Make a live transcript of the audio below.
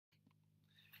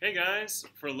Hey guys,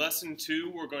 for lesson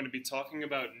 2 we're going to be talking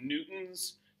about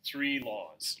Newton's three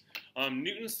laws.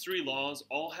 Newton's three laws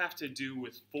all have to do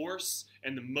with force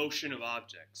and the motion of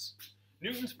objects.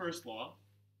 Newton's first law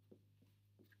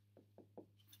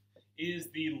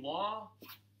is the law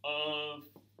of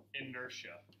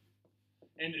inertia.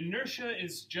 And inertia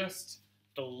is just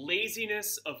the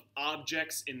laziness of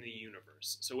objects in the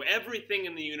universe. So everything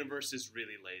in the universe is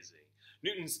really lazy.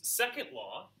 Newton's second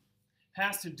law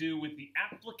has to do with the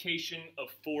application of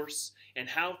force and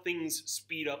how things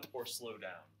speed up or slow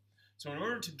down. So in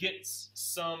order to get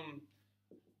some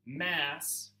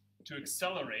mass to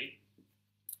accelerate,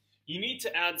 you need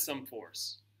to add some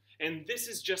force. And this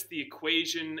is just the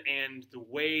equation and the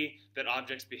way that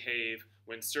objects behave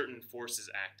when certain forces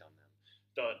act on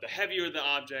them. The heavier the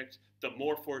object, the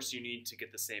more force you need to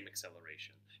get the same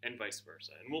acceleration, and vice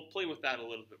versa. And we'll play with that a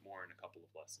little bit more in a couple of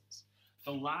lessons.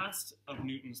 The last of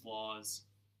Newton's laws,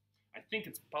 I think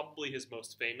it's probably his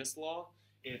most famous law.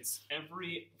 It's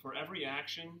for every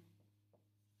action,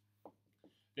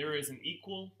 there is an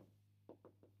equal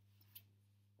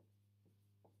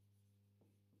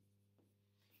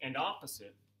and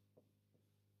opposite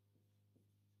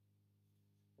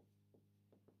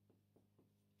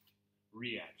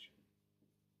reaction.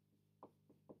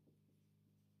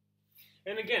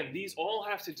 And again, these all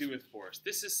have to do with force.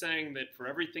 This is saying that for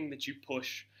everything that you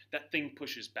push, that thing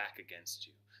pushes back against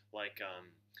you. Like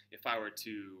if I were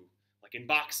to, like in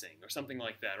boxing or something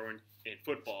like that, or in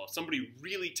football, if somebody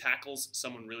really tackles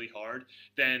someone really hard,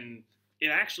 then it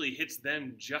actually hits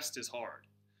them just as hard.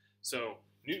 So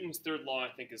Newton's third law, I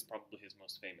think, is probably his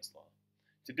most famous law.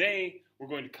 Today, we're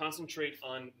going to concentrate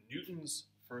on Newton's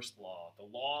first law, the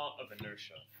law of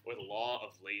inertia, or the law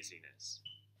of laziness.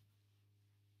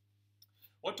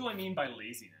 What do I mean by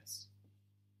laziness?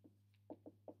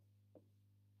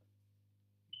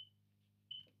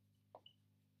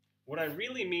 What I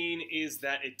really mean is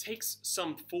that it takes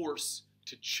some force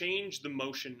to change the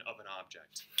motion of an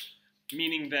object,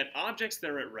 meaning that objects that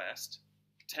are at rest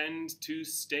tend to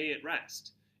stay at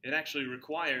rest. It actually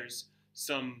requires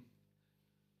some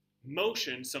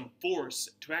motion, some force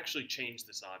to actually change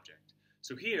this object.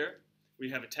 So here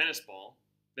we have a tennis ball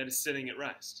that is sitting at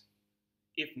rest.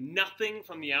 If nothing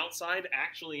from the outside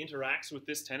actually interacts with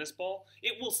this tennis ball,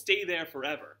 it will stay there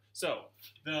forever. So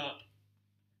the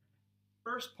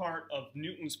first part of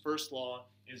Newton's first law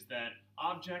is that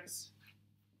objects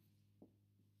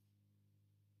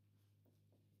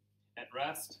at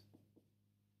rest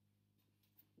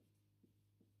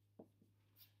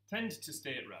tend to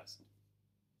stay at rest.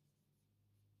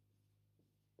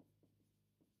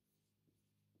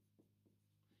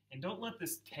 And don't let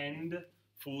this tend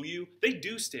fool you. They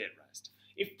do stay at rest.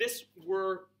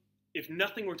 If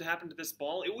nothing were to happen to this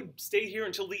ball, it would stay here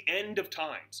until the end of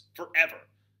times, forever.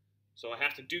 So I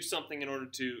have to do something in order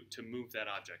to move that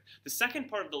object. The second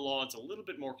part of the law is a little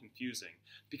bit more confusing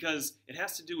because it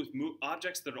has to do with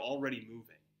objects that are already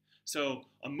moving. So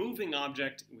a moving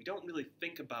object we don't really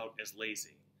think about as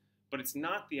lazy, but it's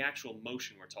not the actual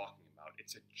motion we're talking about.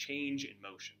 It's a change in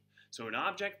motion. So an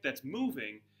object that's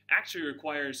moving actually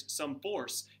requires some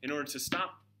force in order to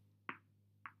stop.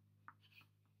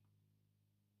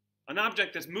 An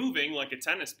object that's moving, like a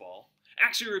tennis ball,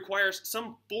 actually requires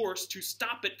some force to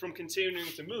stop it from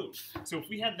continuing to move. So if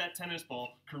we had that tennis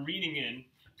ball careening in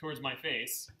towards my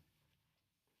face,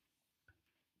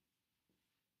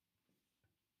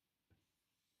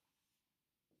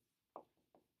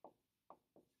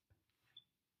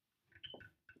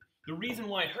 the reason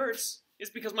why it hurts is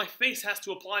because my face has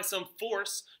to apply some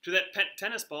force to that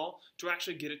tennis ball to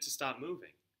actually get it to stop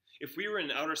moving. If we were in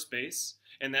outer space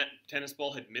and that tennis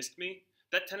ball had missed me,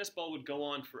 that tennis ball would go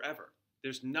on forever.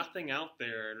 There's nothing out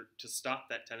there to stop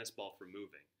that tennis ball from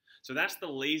moving. So that's the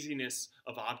laziness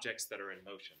of objects that are in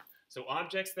motion. So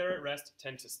objects that are at rest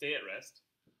tend to stay at rest,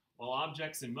 while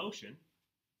objects in motion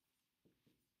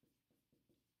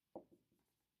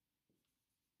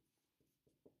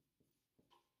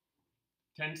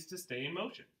tends to stay in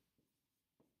motion.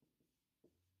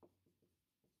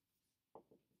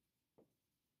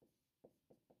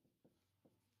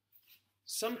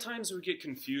 Sometimes we get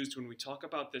confused when we talk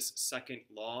about this second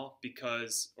law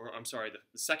because, the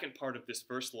second part of this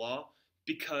first law,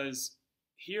 because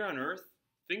here on Earth,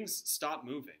 things stop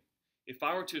moving. If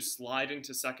I were to slide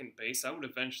into second base, I would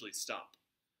eventually stop.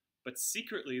 But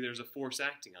secretly, there's a force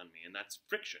acting on me, and that's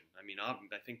friction. I mean, I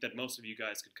think that most of you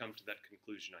guys could come to that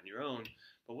conclusion on your own.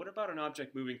 But what about an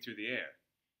object moving through the air?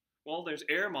 Well, there's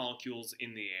air molecules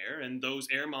in the air, and those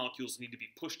air molecules need to be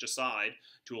pushed aside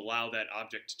to allow that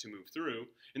object to move through.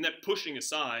 And that pushing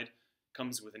aside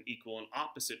comes with an equal and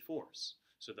opposite force.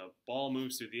 So the ball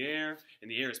moves through the air, and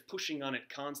the air is pushing on it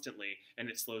constantly, and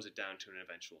it slows it down to an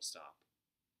eventual stop.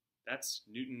 That's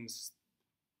Newton's